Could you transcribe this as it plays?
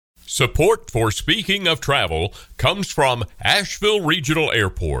Support for Speaking of Travel comes from Asheville Regional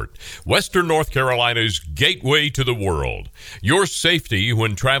Airport, Western North Carolina's gateway to the world. Your safety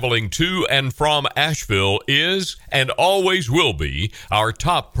when traveling to and from Asheville is and always will be our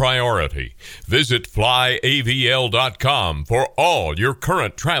top priority. Visit flyavl.com for all your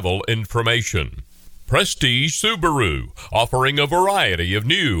current travel information. Prestige Subaru, offering a variety of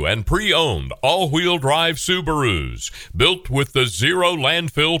new and pre-owned all-wheel drive Subarus, built with the zero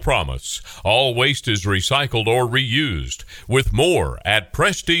landfill promise. All waste is recycled or reused, with more at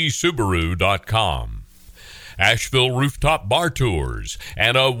prestigesubaru.com. Asheville Rooftop Bar Tours,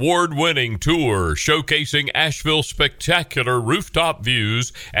 an award-winning tour showcasing Asheville's spectacular rooftop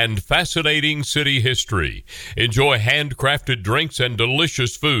views and fascinating city history. Enjoy handcrafted drinks and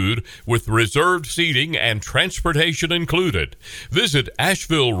delicious food with reserved seating and transportation included. Visit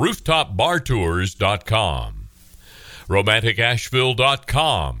AshevilleRooftopBarTours.com.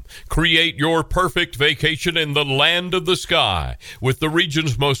 RomanticAsheville.com. Create your perfect vacation in the land of the sky with the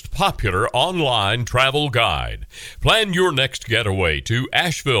region's most popular online travel guide. Plan your next getaway to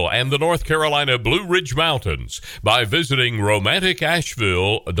Asheville and the North Carolina Blue Ridge Mountains by visiting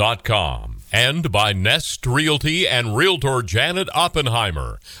RomanticAsheville.com. And by Nest Realty and Realtor Janet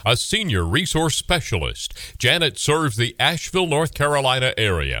Oppenheimer, a senior resource specialist. Janet serves the Asheville, North Carolina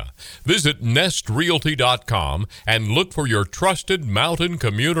area. Visit nestrealty.com and look for your trusted mountain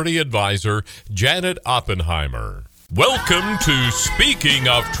community advisor, Janet Oppenheimer. Welcome to Speaking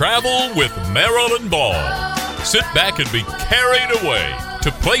of Travel with Marilyn Ball. Sit back and be carried away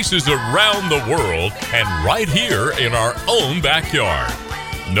to places around the world and right here in our own backyard.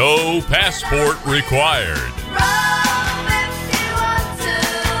 No passport required.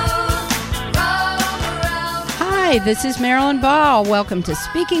 Hi, this is Marilyn Ball. Welcome to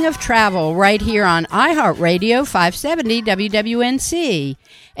Speaking of Travel right here on iHeartRadio 570 WWNC.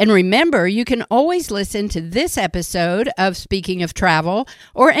 And remember, you can always listen to this episode of Speaking of Travel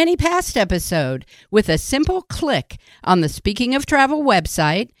or any past episode with a simple click on the Speaking of Travel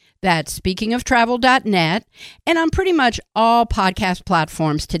website. That's speakingoftravel.net, and on pretty much all podcast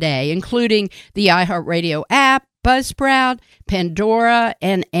platforms today, including the iHeartRadio app, Buzzsprout, Pandora,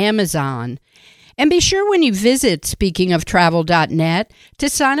 and Amazon. And be sure when you visit speakingoftravel.net to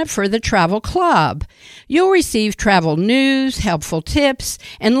sign up for the Travel Club. You'll receive travel news, helpful tips,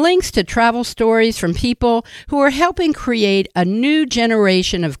 and links to travel stories from people who are helping create a new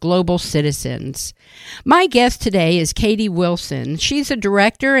generation of global citizens. My guest today is Katie Wilson. She's a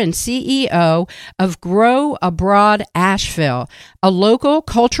director and CEO of Grow Abroad Asheville, a local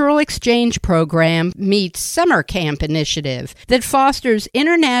cultural exchange program meets summer camp initiative that fosters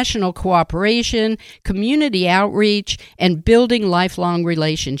international cooperation, community outreach, and building lifelong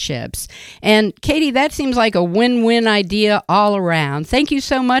relationships. And Katie, that seems like a win-win idea all around. Thank you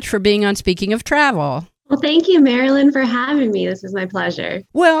so much for being on Speaking of Travel. Well, thank you, Marilyn, for having me. This is my pleasure.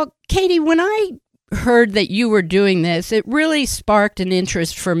 Well, Katie, when I heard that you were doing this, it really sparked an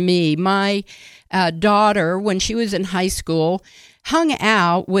interest for me. My daughter, when she was in high school, hung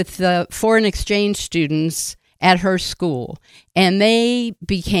out with the foreign exchange students at her school, and they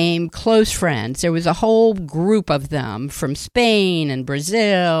became close friends. There was a whole group of them from Spain and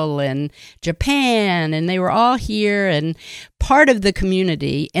Brazil and Japan, and they were all here and part of the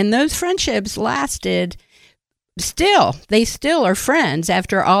community. And those friendships lasted they still are friends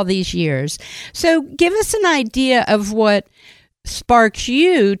after all these years. So give us an idea of what sparked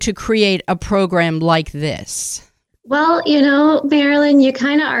you to create a program like this. Well, Marilyn, you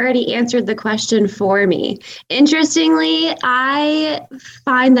kind of already answered the question for me. Interestingly, I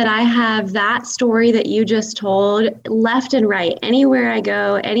find that I have that story that you just told left and right. Anywhere I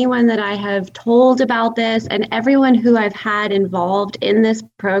go, anyone that I have told about this, and everyone who I've had involved in this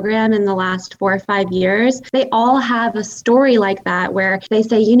program in the last 4 or 5 years, they all have a story like that where they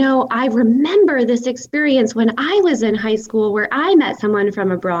say, I remember this experience when I was in high school where I met someone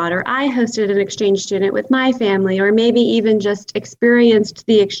from abroad, or I hosted an exchange student with my family, or maybe even just experienced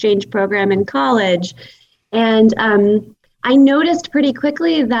the exchange program in college. And I noticed pretty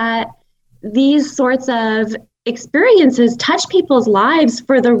quickly that these sorts of experiences touch people's lives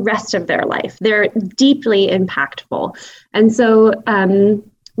for the rest of their life. They're deeply impactful. And so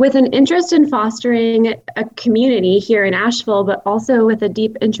with an interest in fostering a community here in Asheville, but also with a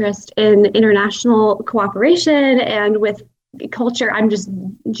deep interest in international cooperation and with culture. I'm just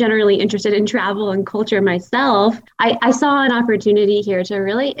generally interested in travel and culture myself. I saw an opportunity here to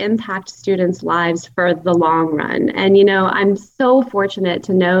really impact students' lives for the long run. And, I'm so fortunate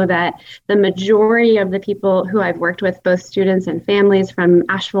to know that the majority of the people who I've worked with, both students and families from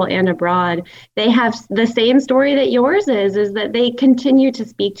Asheville and abroad, they have the same story that yours is that they continue to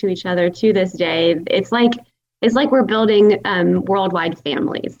speak to each other to this day. It's like we're building worldwide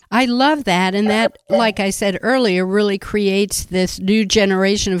families. I love that. And that, like I said earlier, really creates this new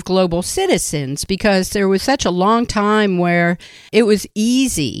generation of global citizens, because there was such a long time where it was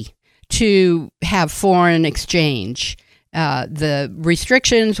easy to have foreign exchange. The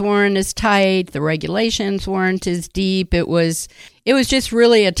restrictions weren't as tight. The regulations weren't as deep. It was just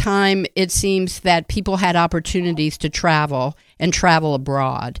really a time, it seems, that people had opportunities to travel and travel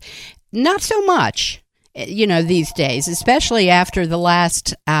abroad. Not so much, these days, especially after the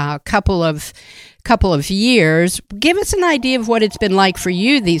last couple of years. Give us an idea of what it's been like for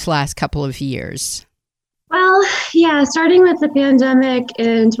you these last couple of years. Well, yeah, starting with the pandemic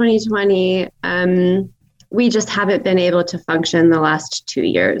in 2020, we just haven't been able to function the last 2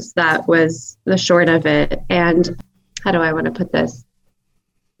 years. That was the short of it. And how do I want to put this?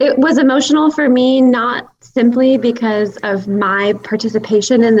 It was emotional for me, not simply because of my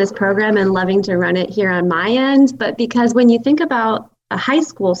participation in this program and loving to run it here on my end, but because when you think about a high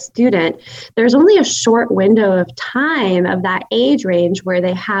school student, there's only a short window of time of that age range where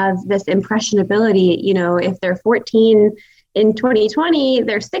they have this impressionability. If they're 14 in 2020,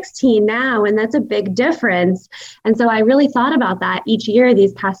 they're 16 now, and that's a big difference. And so I really thought about that each year,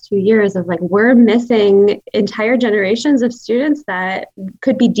 these past 2 years, of like, we're missing entire generations of students that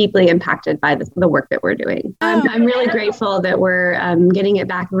could be deeply impacted by the work that we're doing. I'm really grateful that we're getting it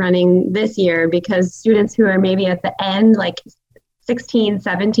back running this year, because students who are maybe at the end, like 16,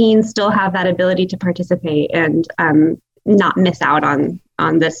 17, still have that ability to participate and not miss out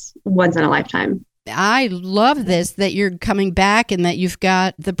on this once in a lifetime. I love this, that you're coming back and that you've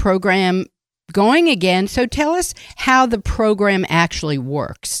got the program going again. So tell us how the program actually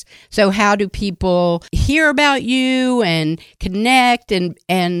works. So how do people hear about you and connect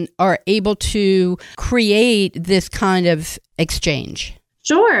and are able to create this kind of exchange?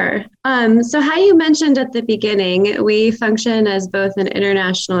 Sure. So how you mentioned at the beginning, we function as both an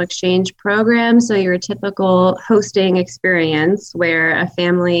international exchange program, so your typical hosting experience where a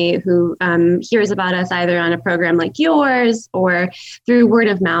family who hears about us either on a program like yours or through word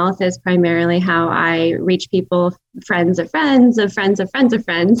of mouth is primarily how I reach people, friends of friends of friends of friends of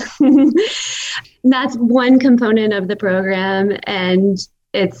friends. That's one component of the program, and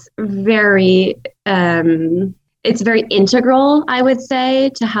it's very integral, I would say,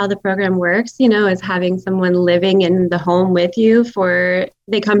 to how the program works, is having someone living in the home with you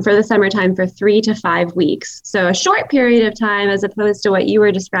they come for the summertime for 3 to 5 weeks. So a short period of time, as opposed to what you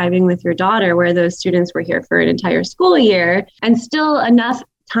were describing with your daughter, where those students were here for an entire school year, and still enough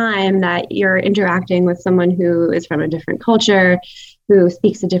time that you're interacting with someone who is from a different culture, who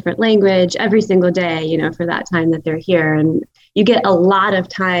speaks a different language every single day, for that time that they're here. And you get a lot of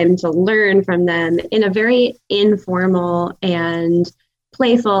time to learn from them in a very informal and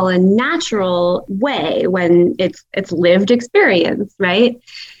playful and natural way when it's lived experience, right?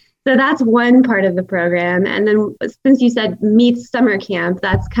 So that's one part of the program. And then since you said meets summer camp,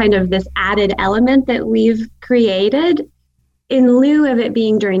 that's kind of this added element that we've created in lieu of it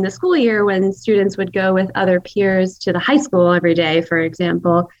being during the school year when students would go with other peers to the high school every day, for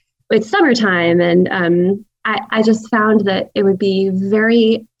example. It's summertime, and I just found that it would be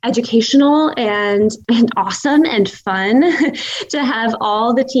very educational and awesome and fun to have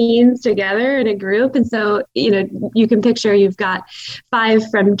all the teens together in a group. And so, you can picture you've got 5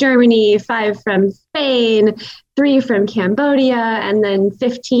 from Germany, 5 from Spain, 3 from Cambodia, and then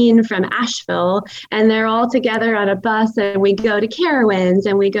 15 from Asheville. And they're all together on a bus, and we go to Carowinds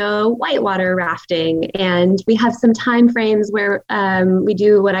and we go whitewater rafting. And we have some time frames where we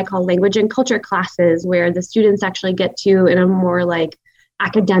do what I call language and culture classes, where the students actually get to, in a more like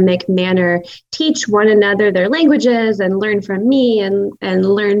academic manner, teach one another their languages and learn from me and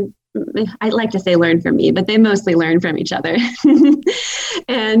learn. I like to say learn from me, but they mostly learn from each other.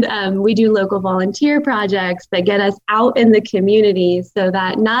 And we do local volunteer projects that get us out in the community, so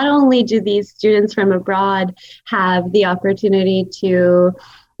that not only do these students from abroad have the opportunity to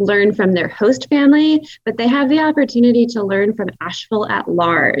learn from their host family, but they have the opportunity to learn from Asheville at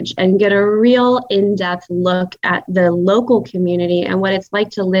large and get a real in-depth look at the local community and what it's like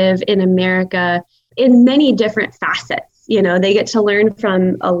to live in America in many different facets. They get to learn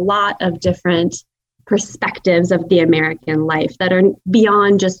from a lot of different perspectives of the American life that are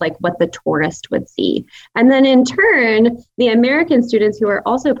beyond just like what the tourist would see. And then in turn, the American students who are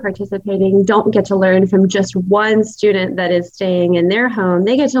also participating don't get to learn from just one student that is staying in their home.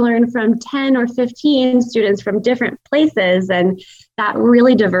 They get to learn from 10 or 15 students from different places. And that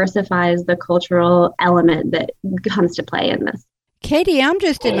really diversifies the cultural element that comes to play in this. Katie, I'm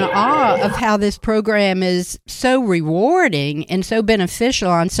just in awe of how this program is so rewarding and so beneficial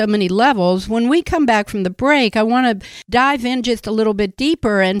on so many levels. When we come back from the break, I want to dive in just a little bit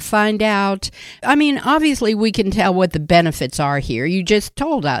deeper and find out, I mean, obviously we can tell what the benefits are here. You just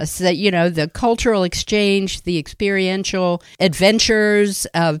told us that, you know, the cultural exchange, the experiential adventures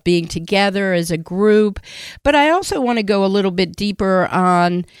of being together as a group. But I also want to go a little bit deeper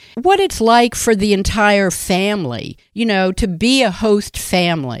on what it's like for the entire family, you know, to be a host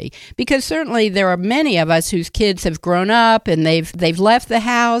family, because certainly there are many of us whose kids have grown up and they've left the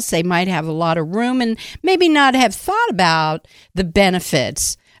house. They might have a lot of room and maybe not have thought about the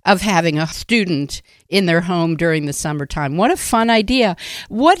benefits of having a student in their home during the summertime. What a fun idea.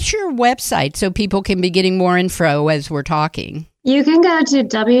 What's your website so people can be getting more info as we're talking? You can go to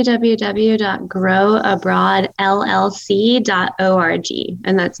www.growabroadllc.org,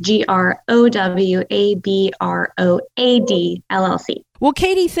 and that's GROWABROAD Well,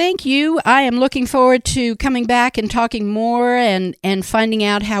 Katie, thank you. I am looking forward to coming back and talking more and finding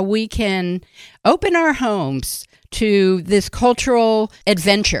out how we can open our homes to this cultural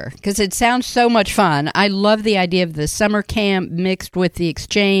adventure, because it sounds so much fun. I love the idea of the summer camp mixed with the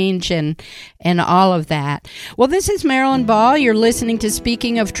exchange and all of that. Well, this is Marilyn Ball. You're listening to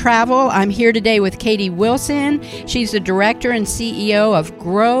Speaking of Travel. I'm here today with Katie Wilson. She's the director and CEO of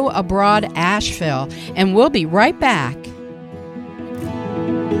Grow Abroad Asheville, and we'll be right back.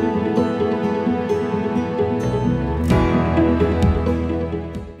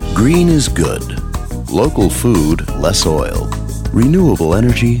 Green is good. Local food, less oil. Renewable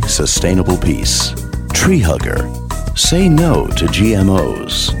energy, sustainable peace. Tree hugger. Say no to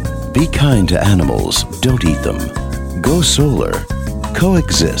GMOs. Be kind to animals, don't eat them. Go solar.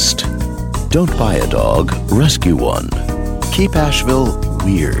 Coexist. Don't buy a dog, rescue one. Keep Asheville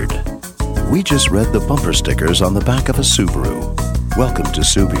weird. We just read the bumper stickers on the back of a Subaru. Welcome to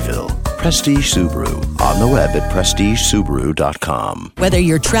Subieville. Prestige Subaru. On the web at prestigesubaru.com. Whether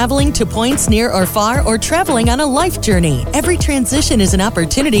you're traveling to points near or far or traveling on a life journey, every transition is an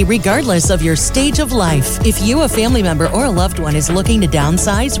opportunity regardless of your stage of life. If you, a family member, or a loved one is looking to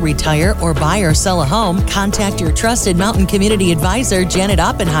downsize, retire, or buy or sell a home, contact your trusted Mountain Community Advisor, Janet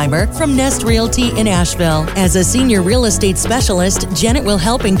Oppenheimer from Nest Realty in Asheville. As a senior real estate specialist, Janet will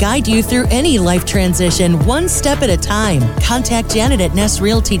help and guide you through any life transition one step at a time. Contact Janet at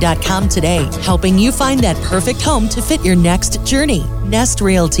nestrealty.com today, helping you find that perfect home to fit your next journey. Nest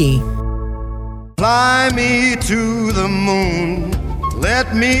Realty. Fly me to the moon,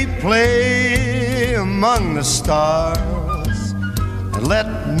 let me play among the stars, and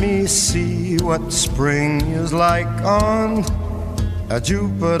let me see what spring is like on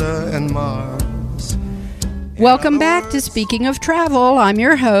Jupiter and Mars. Welcome back to Speaking of Travel. I'm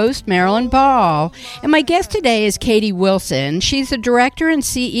your host, Marilyn Ball, and my guest today is Katie Wilson. She's the director and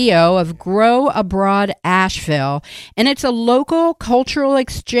CEO of Grow Abroad Asheville, and it's a local cultural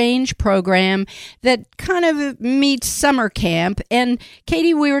exchange program that kind of meets summer camp. And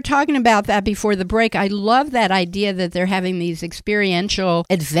Katie, we were talking about that before the break. I love that idea that they're having these experiential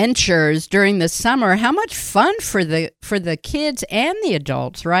adventures during the summer. How much fun for the kids and the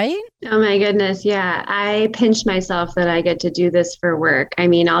adults, right? Oh my goodness, yeah. I pinch myself that I get to do this for work. I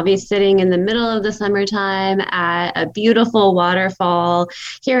mean, I'll be sitting in the middle of the summertime at a beautiful waterfall,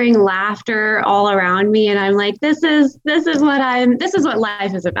 hearing laughter all around me, and I'm like, this is what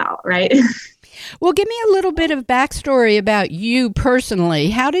life is about, right? Well, give me a little bit of backstory about you personally.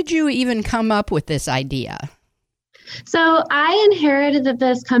 How did you even come up with this idea? So I inherited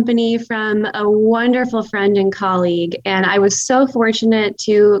this company from a wonderful friend and colleague, and I was so fortunate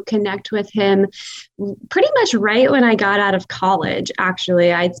to connect with him pretty much right when I got out of college,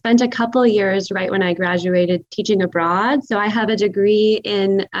 actually. I'd spent a couple of years right when I graduated teaching abroad. So I have a degree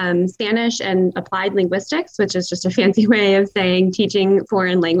in Spanish and applied linguistics, which is just a fancy way of saying teaching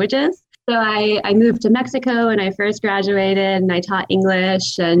foreign languages. So I moved to Mexico when I first graduated, and I taught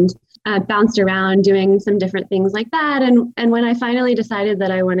English and bounced around doing some different things like that. And when I finally decided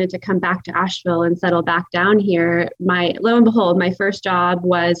that I wanted to come back to Asheville and settle back down here, lo and behold, my first job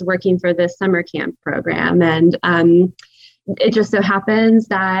was working for this summer camp program. And it just so happens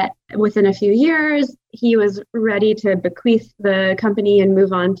that within a few years, he was ready to bequeath the company and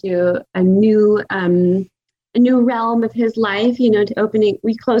move on to a new a new realm of his life,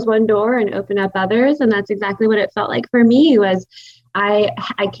 we close one door and open up others. And that's exactly what it felt like for me. Was I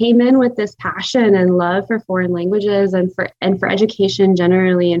came in with this passion and love for foreign languages and for education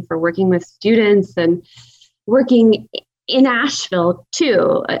generally, and for working with students and working in Asheville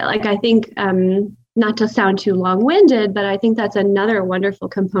too. Like, I think, not to sound too long-winded, but I think that's another wonderful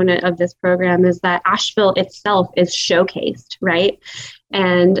component of this program, is that Asheville itself is showcased, right?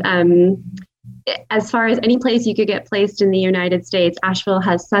 And as far as any place you could get placed in the United States, Asheville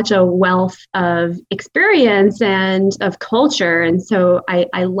has such a wealth of experience and of culture. And so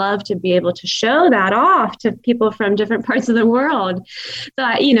I love to be able to show that off to people from different parts of the world. So,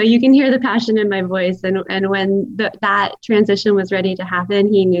 you can hear the passion in my voice. And when that transition was ready to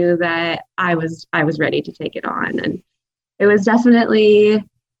happen, he knew that I was ready to take it on. And it was definitely,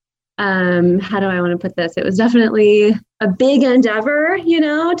 how do I want to put this? It was definitely a big endeavor,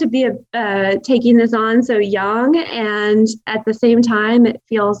 to be taking this on so young. And at the same time, it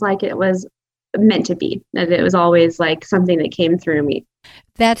feels like it was meant to be, that it was always like something that came through me.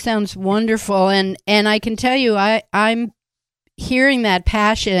 That sounds wonderful. And I can tell you, I'm hearing that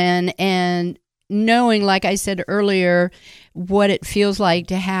passion and knowing, like I said earlier, what it feels like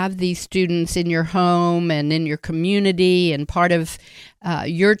to have these students in your home and in your community and part of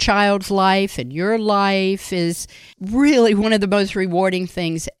your child's life and your life is really one of the most rewarding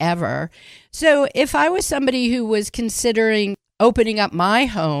things ever. So if I was somebody who was considering opening up my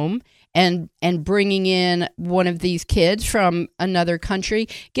home and bringing in one of these kids from another country,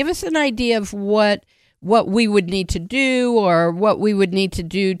 give us an idea of what we would need to do, or what we would need to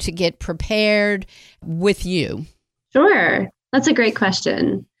do to get prepared with you. Sure. That's a great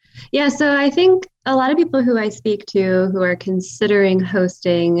question. Yeah, so I think a lot of people who I speak to who are considering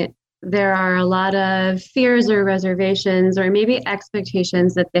hosting, there are a lot of fears or reservations or maybe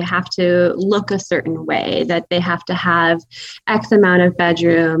expectations that they have to look a certain way, that they have to have X amount of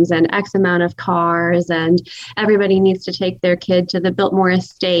bedrooms and X amount of cars, and everybody needs to take their kid to the Biltmore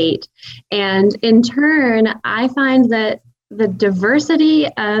estate. And in turn, I find that the diversity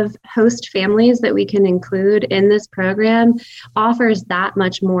of host families that we can include in this program offers that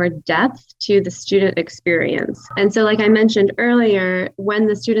much more depth to the student experience. And so, like I mentioned earlier, when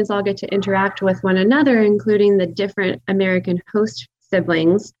the students all get to interact with one another, including the different American host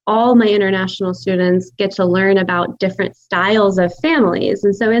siblings, all my international students get to learn about different styles of families.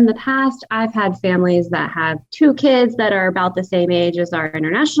 And so in the past, I've had families that have 2 kids that are about the same age as our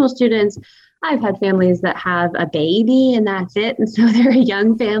international students. I've had families that have a baby and that's it. And so they're a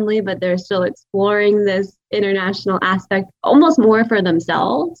young family, but they're still exploring this international aspect almost more for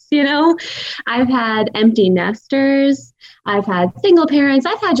themselves. I've had empty nesters. I've had single parents.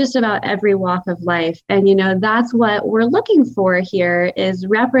 I've had just about every walk of life. And, that's what we're looking for here, is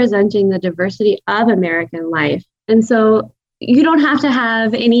representing the diversity of American life. And so you don't have to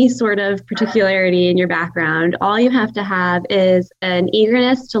have any sort of particularity in your background. All you have to have is an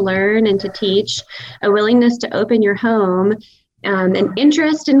eagerness to learn and to teach, a willingness to open your home, an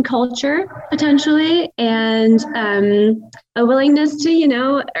interest in culture, potentially, and a willingness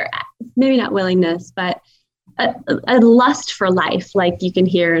to, or maybe not willingness, but a lust for life, like you can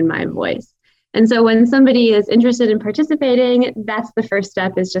hear in my voice. And so when somebody is interested in participating, that's the first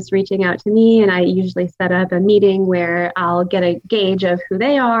step, is just reaching out to me. And I usually set up a meeting where I'll get a gauge of who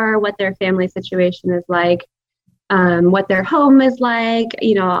they are, what their family situation is like, what their home is like.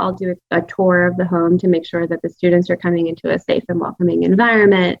 I'll do a tour of the home to make sure that the students are coming into a safe and welcoming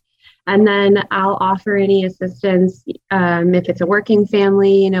environment. And then I'll offer any assistance. If it's a working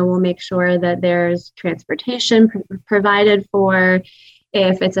family, we'll make sure that there's transportation provided for.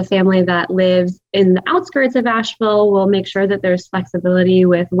 If it's a family that lives in the outskirts of Asheville, we'll make sure that there's flexibility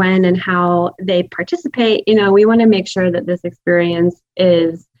with when and how they participate. We want to make sure that this experience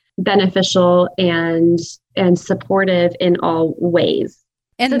is beneficial and supportive in all ways,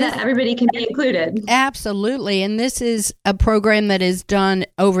 and so that everybody can be included. Absolutely. And this is a program that is done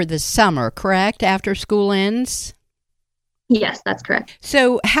over the summer, correct? After school ends? Yes, that's correct.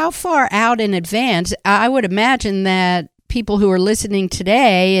 So how far out in advance? I would imagine that people who are listening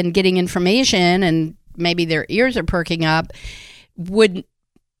today and getting information, and maybe their ears are perking up, would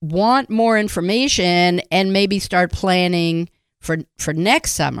want more information and maybe start planning for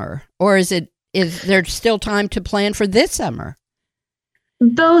next summer. Or is there still time to plan for this summer?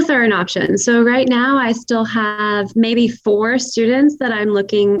 Both are an option. So right now I still have maybe 4 students that I'm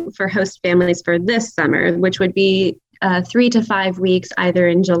looking for host families for this summer, which would be 3 to 5 weeks, either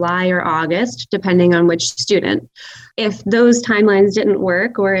in July or August, depending on which student. If those timelines didn't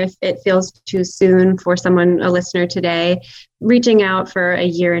work, or if it feels too soon for someone, a listener today, reaching out for a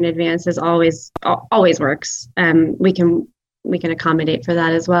year in advance is always works. We can accommodate for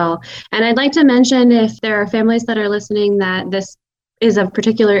that as well. And I'd like to mention, if there are families that are listening that this is of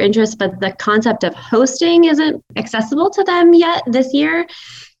particular interest, but the concept of hosting isn't accessible to them yet this year,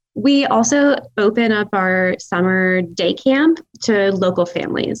 we also open up our summer day camp to local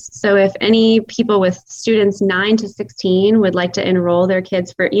families. So if any people with students 9 to 16 would like to enroll their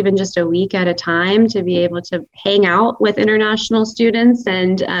kids for even just a week at a time to be able to hang out with international students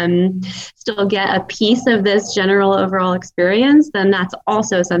and still get a piece of this general overall experience, then that's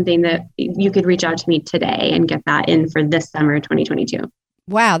also something that you could reach out to me today and get that in for this summer 2022.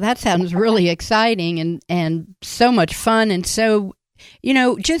 Wow, that sounds really exciting and so much fun, and so,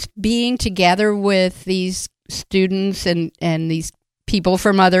 just being together with these students and these people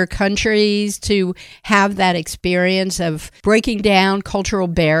from other countries to have that experience of breaking down cultural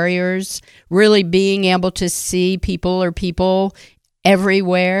barriers, really being able to see people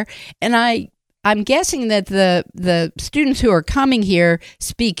everywhere. And I'm guessing that the students who are coming here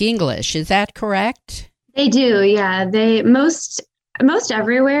speak English. Is that correct? They do, yeah. Most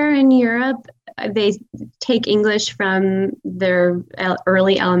everywhere in Europe, they take English from their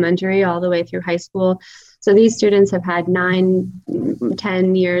early elementary all the way through high school. So these students have had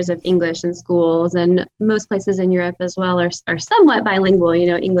 9-10 years of English in schools, and most places in Europe as well are somewhat bilingual.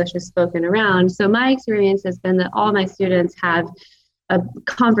 English is spoken around. So my experience has been that all my students have a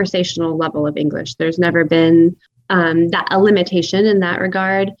conversational level of English. There's never been a limitation in that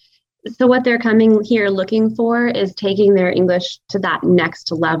regard. So what they're coming here looking for is taking their English to that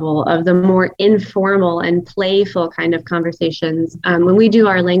next level of the more informal and playful kind of conversations. When we do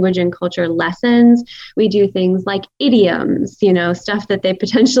our language and culture lessons, we do things like idioms, stuff that they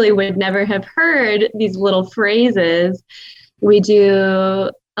potentially would never have heard, these little phrases. We do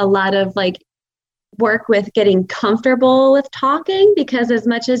a lot of work with getting comfortable with talking, because as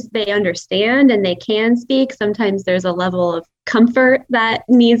much as they understand and they can speak, sometimes there's a level of comfort that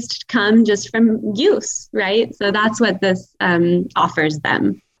needs to come just from use, right? So that's what this offers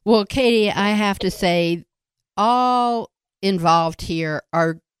them. Well, Katie, I have to say, all involved here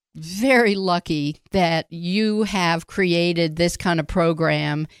are very lucky that you have created this kind of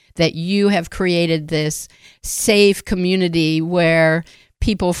program, that you have created this safe community where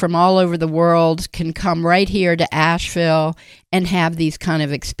people from all over the world can come right here to Asheville and have these kind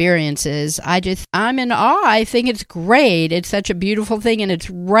of experiences. I'm in awe. I think it's great. It's such a beautiful thing, and it's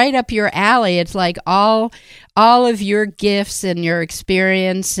right up your alley. It's like all of your gifts and your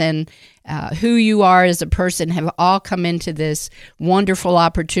experience and who you are as a person have all come into this wonderful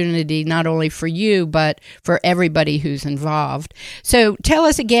opportunity, not only for you, but for everybody who's involved. So tell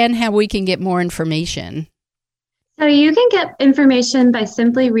us again how we can get more information. So you can get information by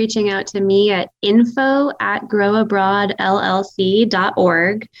simply reaching out to me at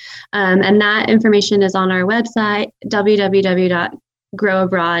info@growabroadllc.org. And that information is on our website,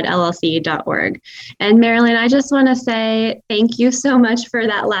 www.growabroadllc.org. And Marilyn, I just want to say thank you so much for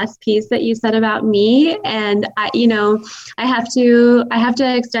that last piece that you said about me. And I have to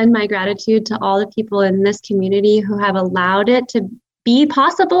extend my gratitude to all the people in this community who have allowed it to be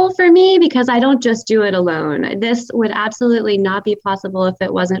possible for me, because I don't just do it alone. This would absolutely not be possible if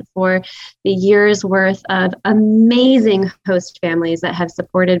it wasn't for the years worth of amazing host families that have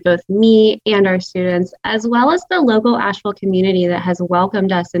supported both me and our students, as well as the local Asheville community that has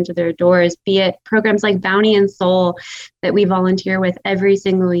welcomed us into their doors, be it programs like Bounty and Soul that we volunteer with every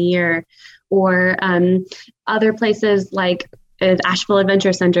single year, or other places like Asheville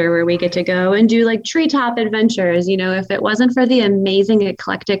Adventure Center, where we get to go and do treetop adventures. If it wasn't for the amazing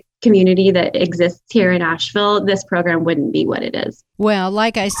eclectic community that exists here in Asheville, this program wouldn't be what it is. Well,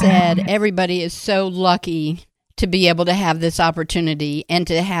 like I said, everybody is so lucky to be able to have this opportunity and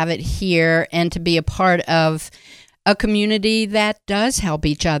to have it here and to be a part of a community that does help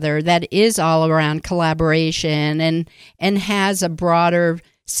each other, that is all around collaboration and has a broader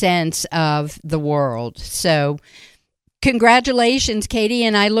sense of the world. So congratulations, Katie,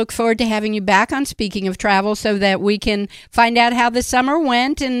 and I look forward to having you back on Speaking of Travel so that we can find out how the summer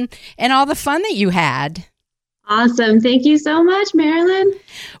went and all the fun that you had. Awesome. Thank you so much, Marilyn.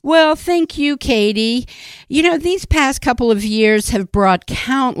 Well, thank you, Katie. You know, these past couple of years have brought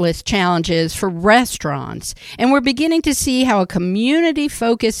countless challenges for restaurants, and we're beginning to see how a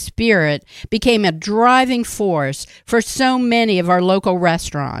community-focused spirit became a driving force for so many of our local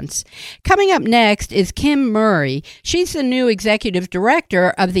restaurants. Coming up next is Kim Murray. She's the new executive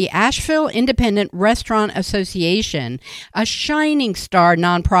director of the Asheville Independent Restaurant Association, a shining star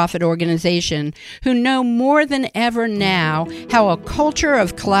nonprofit organization who know more than ever now how a culture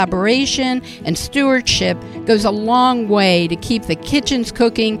of collaboration and stewardship goes a long way to keep the kitchens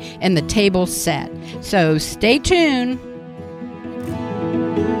cooking and the tables set. So stay tuned.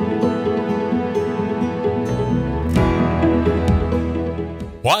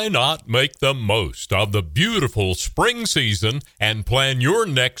 Why not make the most of the beautiful spring season and plan your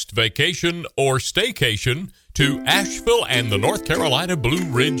next vacation or staycation to Asheville and the North Carolina Blue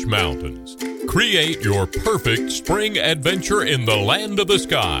Ridge Mountains? Create your perfect spring adventure in the land of the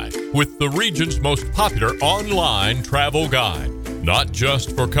sky with the region's most popular online travel guide. Not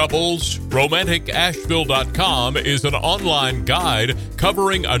just for couples, RomanticAsheville.com is an online guide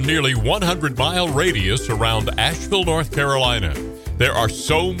covering a nearly 100-mile radius around Asheville, North Carolina. There are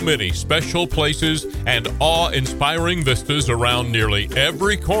so many special places and awe-inspiring vistas around nearly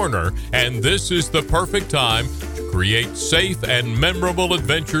every corner, and this is the perfect time to create safe and memorable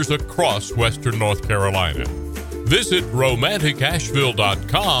adventures across Western North Carolina. Visit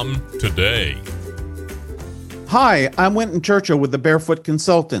RomanticAsheville.com today. Hi, I'm Winton Churchill with the Barefoot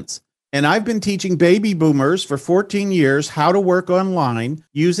Consultants, and I've been teaching baby boomers for 14 years how to work online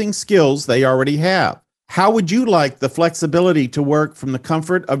using skills they already have. How would you like the flexibility to work from the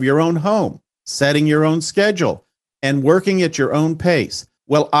comfort of your own home, setting your own schedule, and working at your own pace?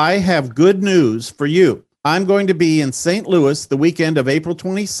 Well, I have good news for you. I'm going to be in St. Louis the weekend of April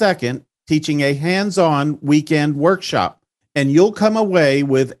 22nd, teaching a hands-on weekend workshop, and you'll come away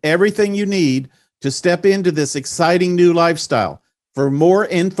with everything you need to step into this exciting new lifestyle. For more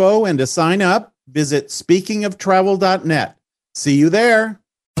info and to sign up, visit speakingoftravel.net. See you there.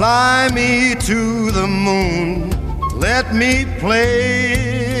 Fly me to the moon, let me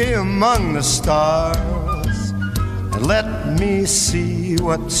play among the stars, and let me see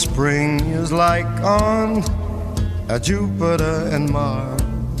what spring is like on Jupiter and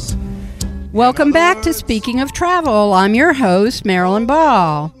Mars. Welcome back to Speaking of Travel. I'm your host, Marilyn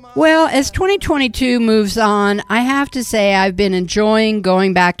Ball. Well, as 2022 moves on, I have to say I've been enjoying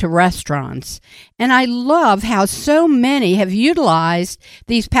going back to restaurants. And I love how so many have utilized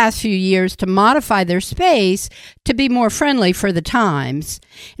these past few years to modify their space to be more friendly for the times.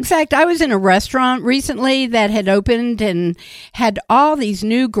 In fact, I was in a restaurant recently that had opened and had all these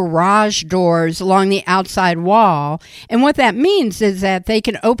new garage doors along the outside wall. And what that means is that they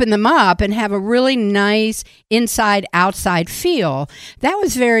can open them up and have a really nice inside-outside feel. That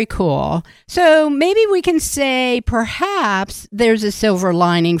was very cool. So maybe we can say perhaps there's a silver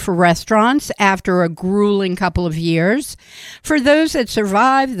lining for restaurants after a grueling couple of years. For those that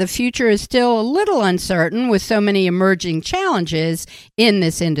survive, the future is still a little uncertain with so many emerging challenges in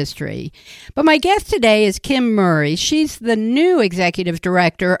this industry. But my guest today is Kim Murray. She's the new executive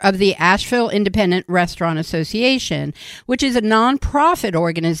director of the Asheville Independent Restaurant Association, which is a nonprofit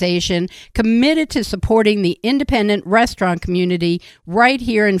organization committed to supporting the independent restaurant community right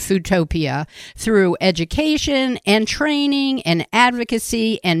here in Foodtopia through education and training and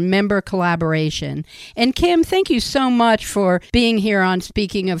advocacy and member collaboration. And Kim, thank you so much for being here on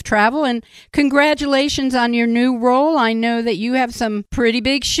Speaking of Travel, and congratulations on your new role. I know that you have some pretty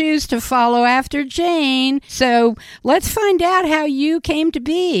big shoes to follow after Jane. So let's find out how you came to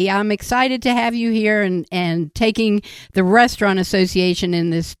be. I'm excited to have you here and taking the Restaurant Association in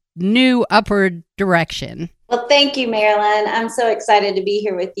this new upward direction. Well, thank you, Marilyn. I'm so excited to be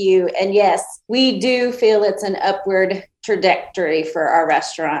here with you. And yes, we do feel it's an upward trajectory for our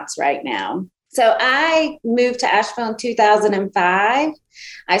restaurants right now. So I moved to Asheville in 2005.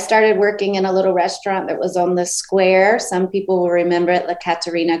 I started working in a little restaurant that was on the square. Some people will remember it, La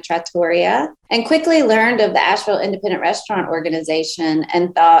Caterina Trattoria, and quickly learned of the Asheville Independent Restaurant Organization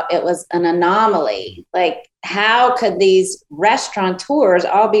and thought it was an anomaly. Like, how could these restaurateurs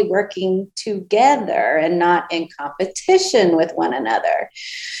all be working together and not in competition with one another?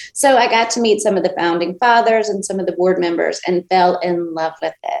 So I got to meet some of the founding fathers and some of the board members and fell in love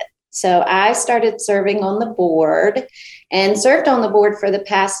with it. So I started serving on the board and served on the board for the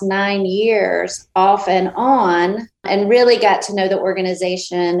past 9 years, off and on, and really got to know the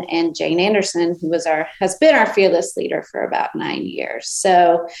organization and Jane Anderson, who has been our fearless leader for about 9 years.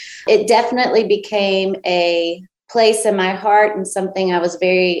 So it definitely became a place in my heart and something I was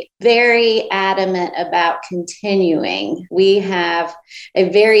very, very adamant about continuing. We have a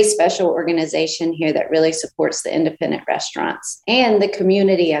very special organization here that really supports the independent restaurants and the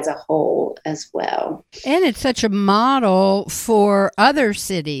community as a whole as well. And it's such a model for other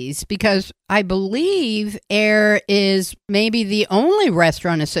cities because I believe Air is maybe the only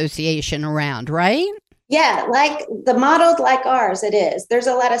restaurant association around, right? Yeah, like the model like ours, it is. There's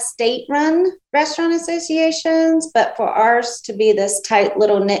a lot of state-run restaurant associations, but for ours to be this tight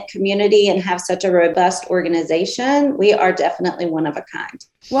little knit community and have such a robust organization, we are definitely one of a kind.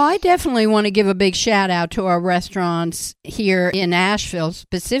 Well, I definitely want to give a big shout out to our restaurants here in Asheville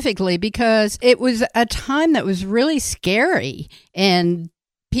specifically because it was a time that was really scary and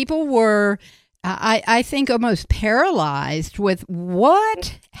people were I think almost paralyzed with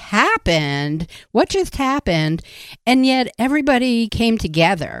what happened, what just happened, and yet everybody came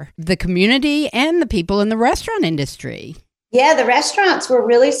together, the community and the people in the restaurant industry. Yeah, the restaurants were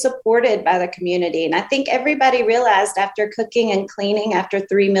really supported by the community. And I think everybody realized after cooking and cleaning after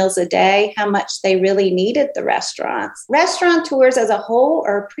 3 meals a day, how much they really needed the restaurants. Restaurateurs as a whole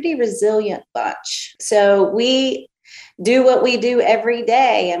are a pretty resilient bunch. So we do what we do every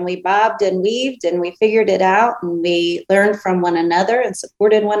day, and we bobbed and weaved and we figured it out, and we learned from one another and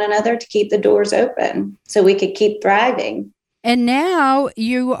supported one another to keep the doors open so we could keep thriving. And now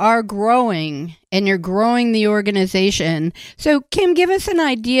you are growing, and you're growing the organization. So, Kim, give us an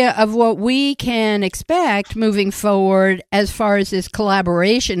idea of what we can expect moving forward as far as this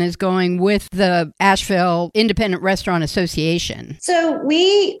collaboration is going with the Asheville Independent Restaurant Association. So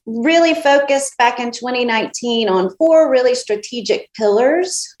we really focused back in 2019 on 4 really strategic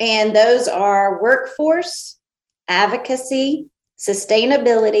pillars, and those are workforce, advocacy,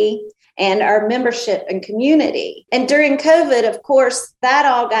 sustainability, and our membership and community. And during COVID, of course, that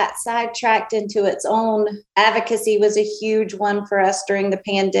all got sidetracked into its own. Advocacy was a huge one for us during the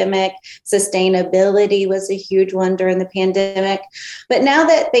pandemic. Sustainability was a huge one during the pandemic. But now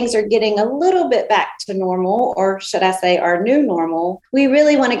that things are getting a little bit back to normal, or should I say our new normal, we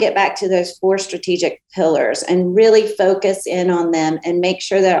really want to get back to those 4 strategic pillars and really focus in on them and make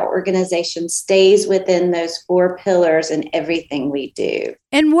sure that our organization stays within those 4 pillars in everything we do.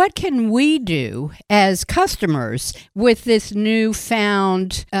 And what can we do as customers with this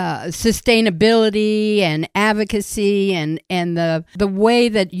newfound sustainability and advocacy and the way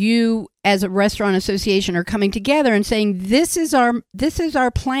that you as a restaurant association are coming together and saying, this is our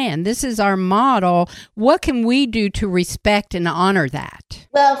plan, this is our model. What can we do to respect and honor that?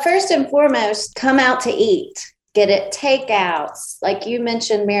 Well, first and foremost, come out to eat. Get it takeouts. Like you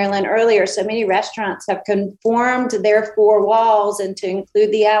mentioned, Marilyn, earlier, so many restaurants have conformed their 4 walls and to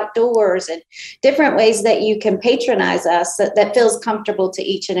include the outdoors and different ways that you can patronize us that feels comfortable to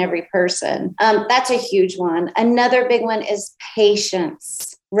each and every person. That's a huge one. Another big one is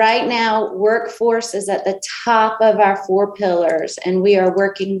patience. Right now, workforce is at the top of our 4 pillars, and we are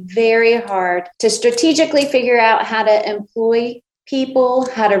working very hard to strategically figure out how to employ people,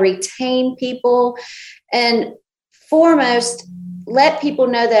 how to retain people, and foremost, let people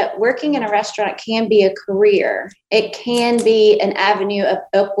know that working in a restaurant can be a career. It can be an avenue of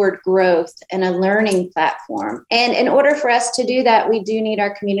upward growth and a learning platform. And in order for us to do that, we do need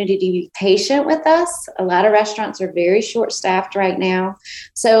our community to be patient with us. A lot of restaurants are very short-staffed right now.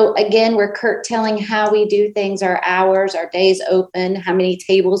 So again, we're curtailing how we do things, our hours, our days open, how many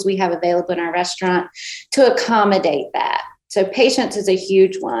tables we have available in our restaurant to accommodate that. So patience is a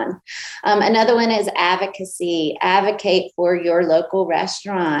huge one. Another one is advocacy. Advocate for your local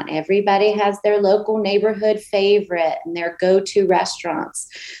restaurant. Everybody has their local neighborhood favorite and their go-to restaurants.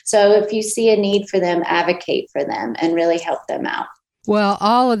 So if you see a need for them, advocate for them and really help them out. Well,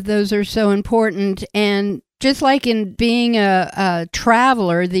 all of those are so important. And just like in being a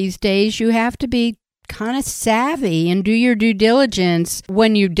traveler these days, you have to be kind of savvy and do your due diligence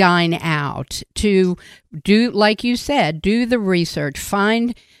when you dine out to do, like you said, do the research,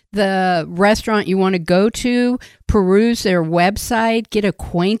 find the restaurant you want to go to, peruse their website, get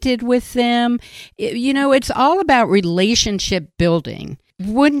acquainted with them. You know, it's all about relationship building.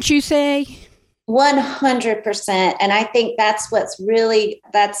 Wouldn't you say? 100%. And I think that's that's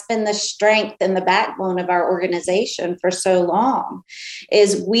been the strength and the backbone of our organization for so long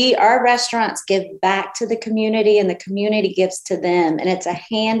is our restaurants give back to the community and the community gives to them. And it's a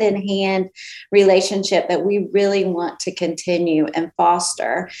hand in hand relationship that we really want to continue and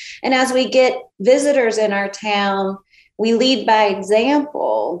foster. And as we get visitors in our town, we lead by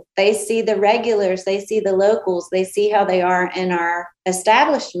example. They see the regulars, they see the locals, they see how they are in our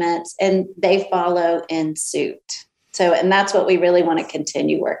establishments, and they follow in suit. And that's what we really want to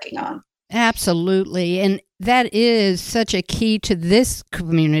continue working on. Absolutely. And that is such a key to this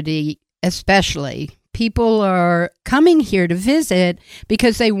community, especially. People are coming here to visit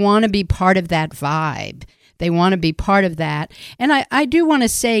because they want to be part of that vibe. They want to be part of that. And I do want to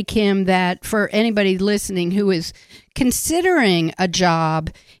say, Kim, that for anybody listening who is considering a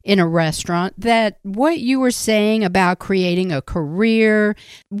job in a restaurant, that what you were saying about creating a career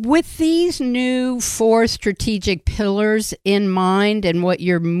with these new 4 strategic pillars in mind and what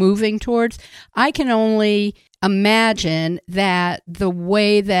you're moving towards, I can only imagine that the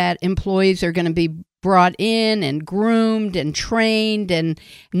way that employees are going to be brought in and groomed and trained and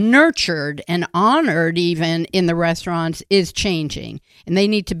nurtured and honored even in the restaurants is changing. And they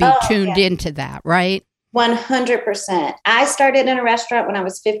need to be tuned into that, right? 100%. I started in a restaurant when I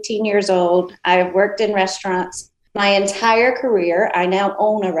was 15 years old. I've worked in restaurants my entire career. I now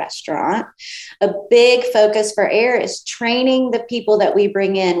own a restaurant. A big focus for AIR is training the people that we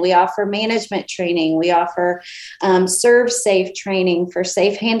bring in. We offer management training. We offer serve safe training for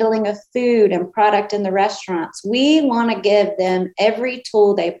safe handling of food and product in the restaurants. We want to give them every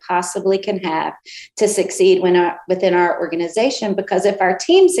tool they possibly can have to succeed within our organization, because if our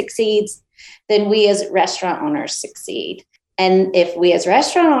team succeeds, then we as restaurant owners succeed. And if we as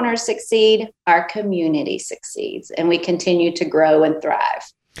restaurant owners succeed, our community succeeds, and we continue to grow and thrive.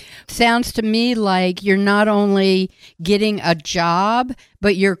 Sounds to me like you're not only getting a job,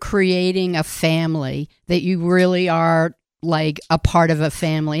 but you're creating a family, that you really are like a part of a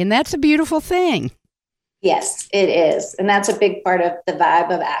family. And that's a beautiful thing. Yes, it is. And that's a big part of the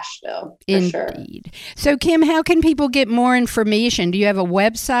vibe of Asheville, for Indeed. sure. So, Kim, how can people get more information? Do you have a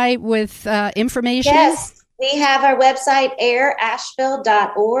website with information? Yes. We have our website,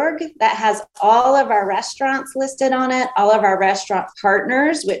 airasheville.org, that has all of our restaurants listed on it, all of our restaurant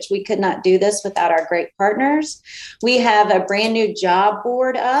partners, which we could not do this without our great partners. We have a brand new job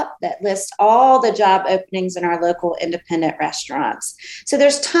board up that lists all the job openings in our local independent restaurants. So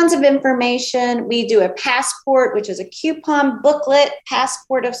there's tons of information. We do a passport, which is a coupon booklet,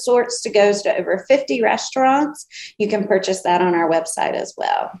 passport of sorts, that goes to over 50 restaurants. You can purchase that on our website as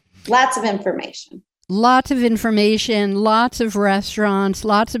well. Lots of information. Lots of information, lots of restaurants,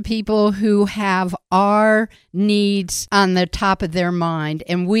 lots of people who have our needs on the top of their mind,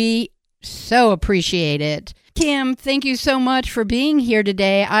 and we so appreciate it. Kim, thank you so much for being here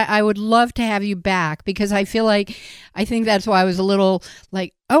today. I would love to have you back, because I think that's why I was a little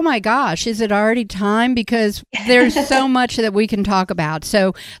like, oh my gosh, is it already time? Because there's so much that we can talk about.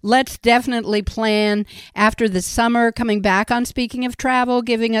 So let's definitely plan after the summer, coming back on Speaking of Travel,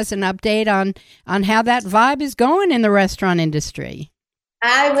 giving us an update on how that vibe is going in the restaurant industry.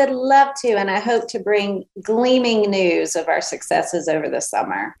 I would love to, and I hope to bring gleaming news of our successes over the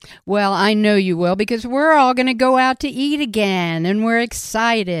summer. Well, I know you will, because we're all going to go out to eat again, and we're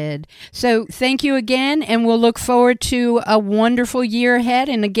excited. So thank you again, and we'll look forward to a wonderful year ahead.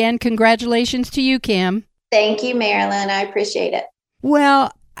 And again, congratulations to you, Kim. Thank you, Marilyn. I appreciate it.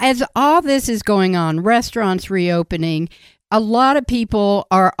 Well, as all this is going on, restaurants reopening, a lot of people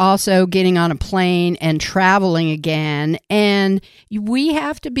are also getting on a plane and traveling again, and we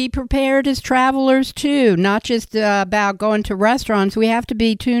have to be prepared as travelers too, not just about going to restaurants. We have to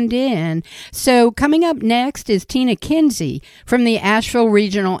be tuned in. So coming up next is Tina Kinsey from the Asheville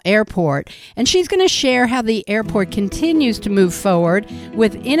Regional Airport, and she's going to share how the airport continues to move forward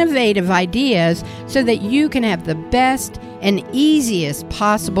with innovative ideas so that you can have the best and easiest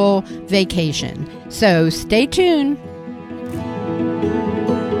possible vacation. So stay tuned.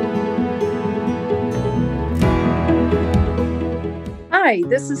 Hi,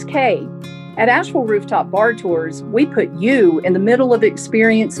 this is Kay. At Asheville Rooftop Bar Tours, we put you in the middle of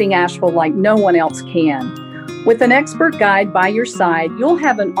experiencing Asheville like no one else can. With an expert guide by your side, you'll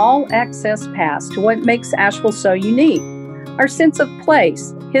have an all-access pass to what makes Asheville so unique. Our sense of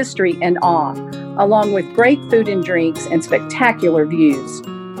place, history, and awe, along with great food and drinks and spectacular views.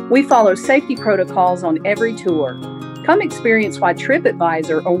 We follow safety protocols on every tour. Come experience why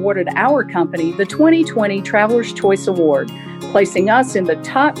TripAdvisor awarded our company the 2020 Traveler's Choice Award, placing us in the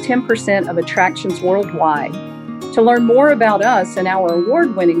top 10% of attractions worldwide. To learn more about us and our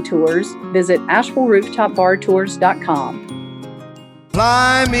award-winning tours, visit AshevilleRooftopBarTours.com.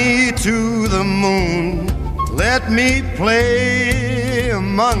 Fly me to the moon, let me play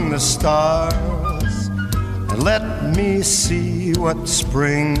among the stars, and let me see what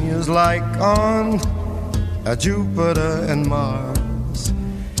spring is like on Jupiter and Mars.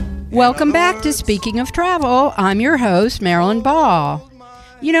 Welcome back to Speaking of Travel. I'm your host, Marilyn Ball.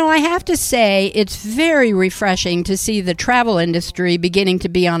 You know, I have to say it's very refreshing to see the travel industry beginning to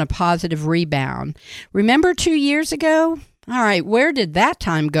be on a positive rebound. Remember 2 years ago? All right, where did that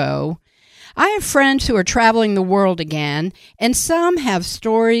time go? I have friends who are traveling the world again, and some have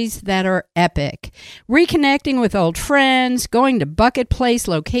stories that are epic. Reconnecting with old friends, going to bucket place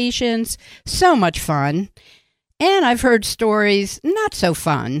locations, so much fun. And I've heard stories not so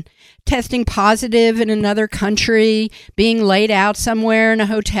fun. Testing positive in another country, being laid out somewhere in a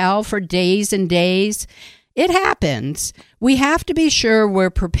hotel for days and days. It happens. We have to be sure we're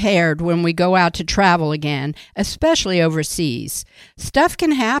prepared when we go out to travel again, especially overseas. Stuff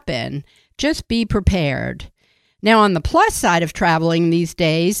can happen. Just be prepared. Now, on the plus side of traveling these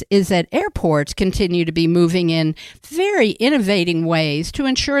days is that airports continue to be moving in very innovating ways to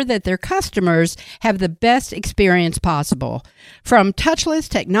ensure that their customers have the best experience possible, from touchless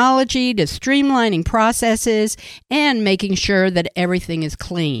technology to streamlining processes and making sure that everything is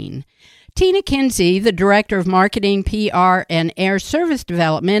clean. Tina Kinsey, the Director of Marketing, PR, and Air Service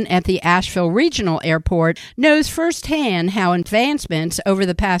Development at the Asheville Regional Airport, knows firsthand how advancements over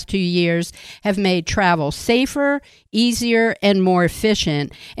the past 2 years have made travel safer, easier, and more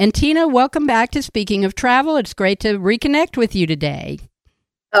efficient. And Tina, welcome back to Speaking of Travel. It's great to reconnect with you today.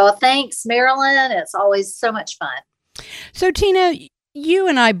 Oh, thanks, Marilyn. It's always so much fun. So, Tina, you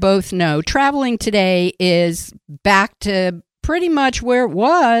and I both know traveling today is back to pretty much where it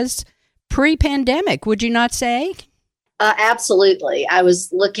was pre-pandemic, would you not say? Absolutely. I was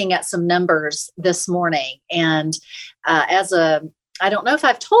looking at some numbers this morning, and I don't know if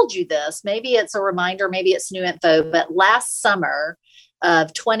I've told you this, maybe it's a reminder, maybe it's new info, but last summer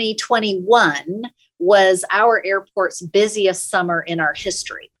of 2021 was our airport's busiest summer in our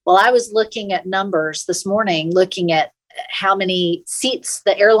history. Well, I was looking at numbers this morning, looking at how many seats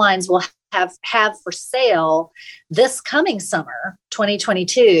the airlines will have for sale this coming summer,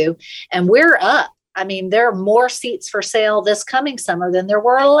 2022, and we're up. I mean, there are more seats for sale this coming summer than there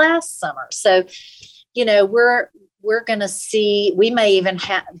were last summer. So, we're going to see, we may even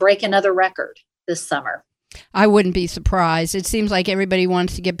break another record this summer. I wouldn't be surprised. It seems like everybody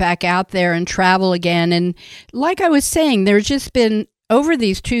wants to get back out there and travel again. And like I was saying, there's just been, over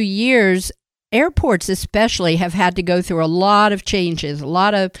these 2 years, airports especially have had to go through a lot of changes, a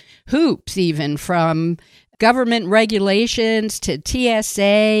lot of hoops, even from government regulations to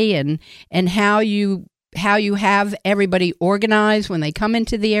TSA and how you have everybody organized when they come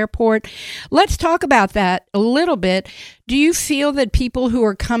into the airport. Let's talk about that a little bit. Do you feel that people who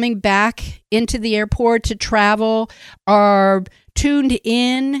are coming back into the airport to travel are tuned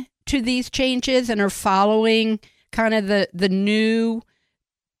in to these changes and are following kind of the new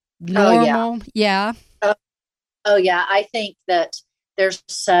normal? Yeah. Oh, yeah. I think that there's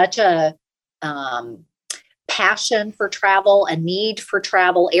such a passion for travel, a need for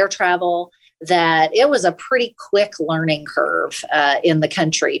travel, air travel, that it was a pretty quick learning curve in the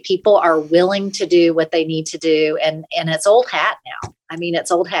country. People are willing to do what they need to do. And it's old hat now. I mean,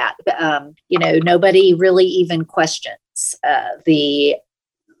 it's old hat. Nobody really even questions the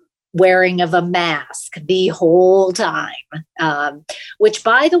wearing of a mask the whole time, which,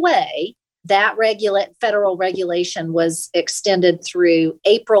 by the way, that federal regulation was extended through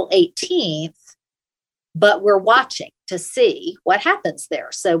April 18th, but we're watching to see what happens there.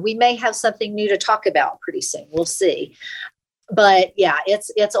 So we may have something new to talk about pretty soon. We'll see. But yeah,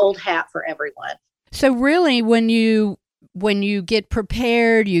 it's old hat for everyone. So really, when you get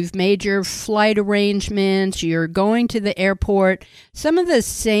prepared, you've made your flight arrangements, you're going to the airport, some of the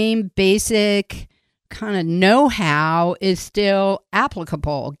same basic kind of know-how is still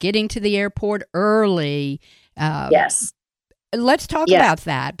applicable. Getting to the airport early. Yes. Let's talk about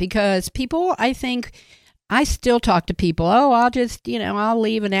that, because people, I still talk to people, I'll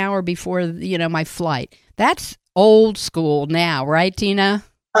leave an hour before, my flight. That's old school now, right, Tina?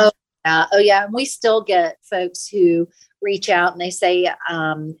 Oh, yeah. And we still get folks who reach out and they say,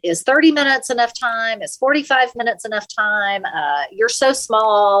 is 30 minutes enough time? Is 45 minutes enough time? You're so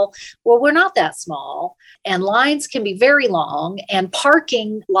small. Well, we're not that small. And lines can be very long, and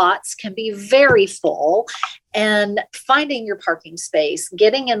parking lots can be very full. And finding your parking space,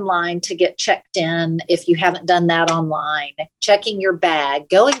 getting in line to get checked in if you haven't done that online, checking your bag,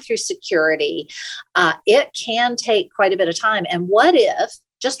 going through security, it can take quite a bit of time. And what if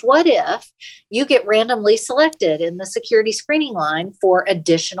you get randomly selected in the security screening line for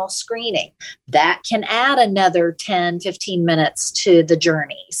additional screening? That can add another 10, 15 minutes to the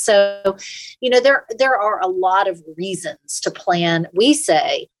journey. So, there are a lot of reasons to plan. We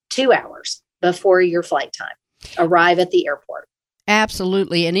say 2 hours before your flight time. Arrive at the airport.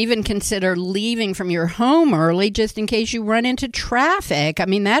 Absolutely. And even consider leaving from your home early just in case you run into traffic. I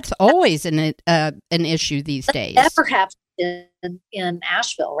mean, that's always an issue these days. That perhaps in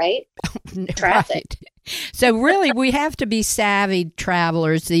Asheville, right? Traffic. So really, we have to be savvy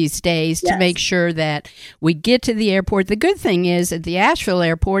travelers these days to make sure that we get to the airport. The good thing is at the Asheville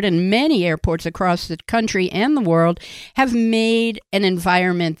airport and many airports across the country and the world have made an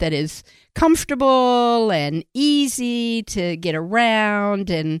environment that is comfortable and easy to get around.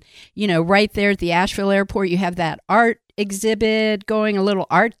 And, right there at the Asheville airport, you have that art exhibit going, a little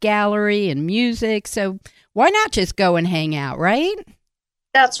art gallery and music. So why not just go and hang out, right?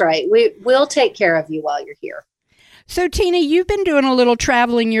 That's right. We'll take care of you while you're here. So, Tina, you've been doing a little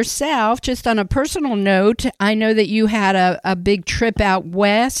traveling yourself. Just on a personal note, I know that you had a big trip out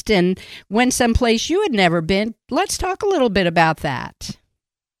west and went someplace you had never been. Let's talk a little bit about that.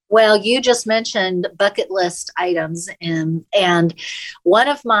 Well, you just mentioned bucket list items, and one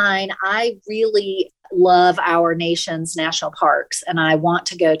of mine, I really love our nation's national parks, and I want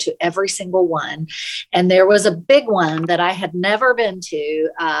to go to every single one. And there was a big one that I had never been to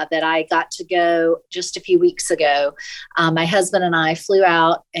that I got to go just a few weeks ago. My husband and I flew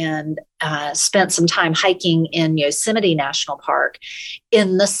out and spent some time hiking in Yosemite National Park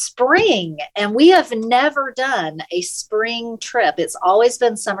in the spring. And we have never done a spring trip. It's always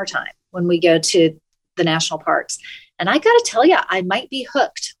been summertime when we go to the national parks. And I got to tell you, I might be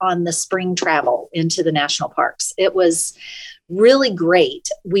hooked on the spring travel into the national parks. It was really great.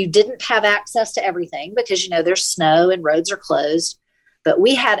 We didn't have access to everything because, there's snow and roads are closed, but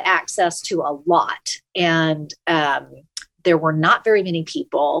we had access to a lot. And there were not very many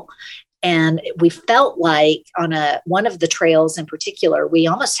people. And we felt like on one of the trails in particular, we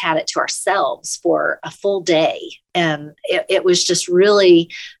almost had it to ourselves for a full day. And it was just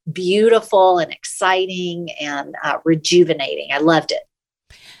really beautiful and exciting and rejuvenating. I loved it.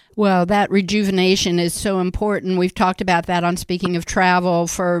 Well, that rejuvenation is so important. We've talked about that on Speaking of Travel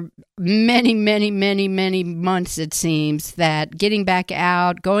for many, many, many, many months, it seems, that getting back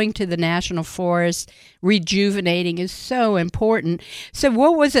out, going to the national forest, rejuvenating is so important. So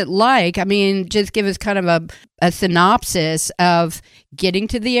what was it like? I mean, just give us kind of a synopsis of getting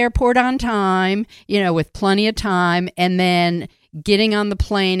to the airport on time, with plenty of time, and then getting on the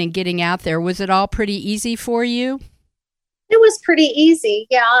plane and getting out there. Was it all pretty easy for you? It was pretty easy.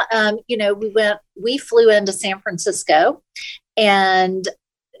 Yeah. We flew into San Francisco and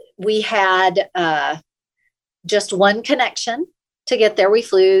we had just one connection to get there. We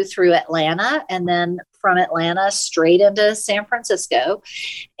flew through Atlanta and then from Atlanta straight into San Francisco,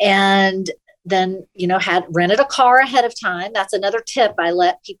 and then, had rented a car ahead of time. That's another tip I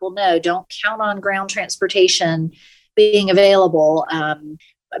let people know. Don't count on ground transportation being available.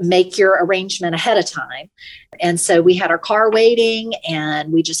 Make your arrangement ahead of time. And so we had our car waiting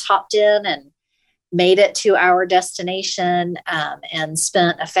and we just hopped in and made it to our destination and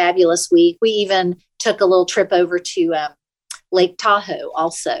spent a fabulous week. We even took a little trip over to Lake Tahoe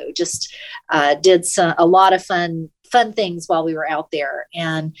also, just did a lot of fun things while we were out there.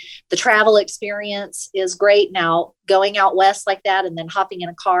 And the travel experience is great. Now, going out west like that and then hopping in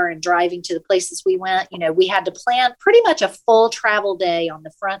a car and driving to the places we went, we had to plan pretty much a full travel day on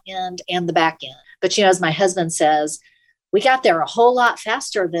the front end and the back end. But, as my husband says, we got there a whole lot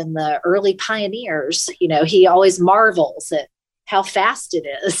faster than the early pioneers. He always marvels at how fast it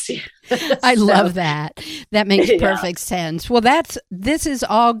is. I love that. That makes perfect sense. Well, this is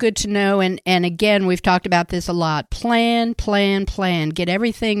all good to know. And again, we've talked about this a lot. Plan. Get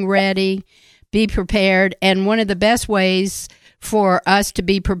everything ready. Be prepared. And one of the best ways for us to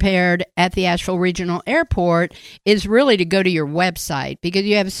be prepared at the Asheville Regional Airport is really to go to your website, because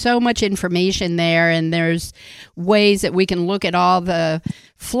you have so much information there, and there's ways that we can look at all the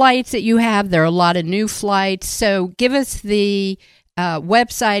flights that you have. There are a lot of new flights. So give us the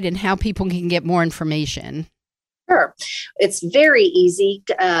website and how people can get more information. Sure. It's very easy.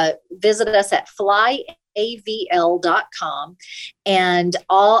 Visit us at flyavl.com, and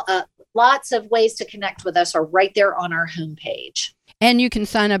lots of ways to connect with us are right there on our homepage. And you can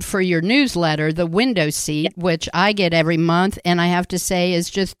sign up for your newsletter, The Window Seat, which I get every month. And I have to say is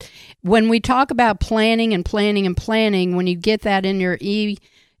just when we talk about planning, when you get that in your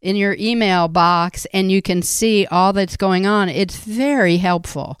email box and you can see all that's going on, it's very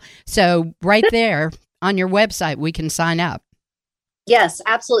helpful. So right there on your website, we can sign up. Yes,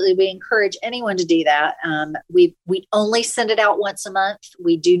 absolutely. We encourage anyone to do that. We only send it out once a month.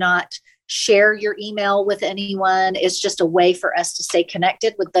 We do not share your email with anyone. It's just a way for us to stay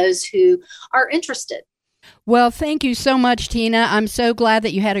connected with those who are interested. Well, thank you so much, Tina. I'm so glad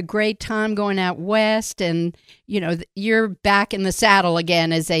that you had a great time going out west, and you're back in the saddle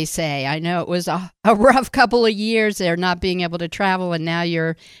again, as they say. I know it was a rough couple of years there, not being able to travel, and now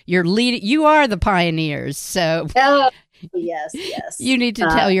you're leading. You are the pioneers. So Yes. You need to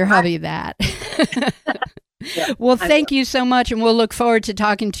tell your hubby that. Yeah, well, thank you so much, and we'll look forward to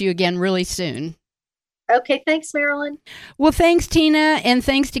talking to you again really soon. Okay, thanks, Marilyn. Well, thanks, Tina, and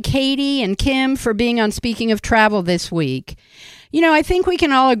thanks to Katie and Kim for being on Speaking of Travel this week. You know, I think we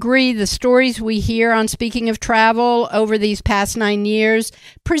can all agree the stories we hear on Speaking of Travel over these past 9 years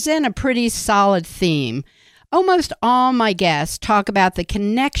present a pretty solid theme. Almost all my guests talk about the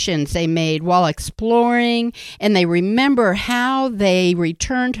connections they made while exploring, and they remember how they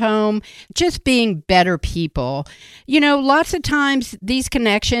returned home just being better people. You know, lots of times these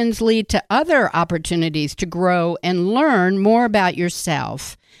connections lead to other opportunities to grow and learn more about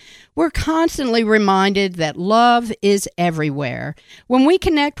yourself. We're constantly reminded that love is everywhere. When we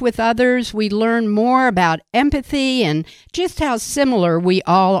connect with others, we learn more about empathy and just how similar we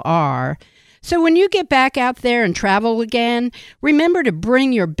all are. So when you get back out there and travel again, remember to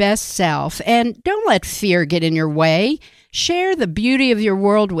bring your best self and don't let fear get in your way. Share the beauty of your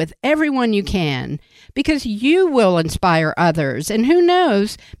world with everyone you can, because you will inspire others. And who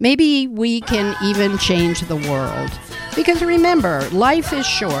knows, maybe we can even change the world. Because remember, life is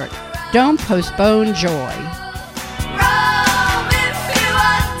short. Don't postpone joy.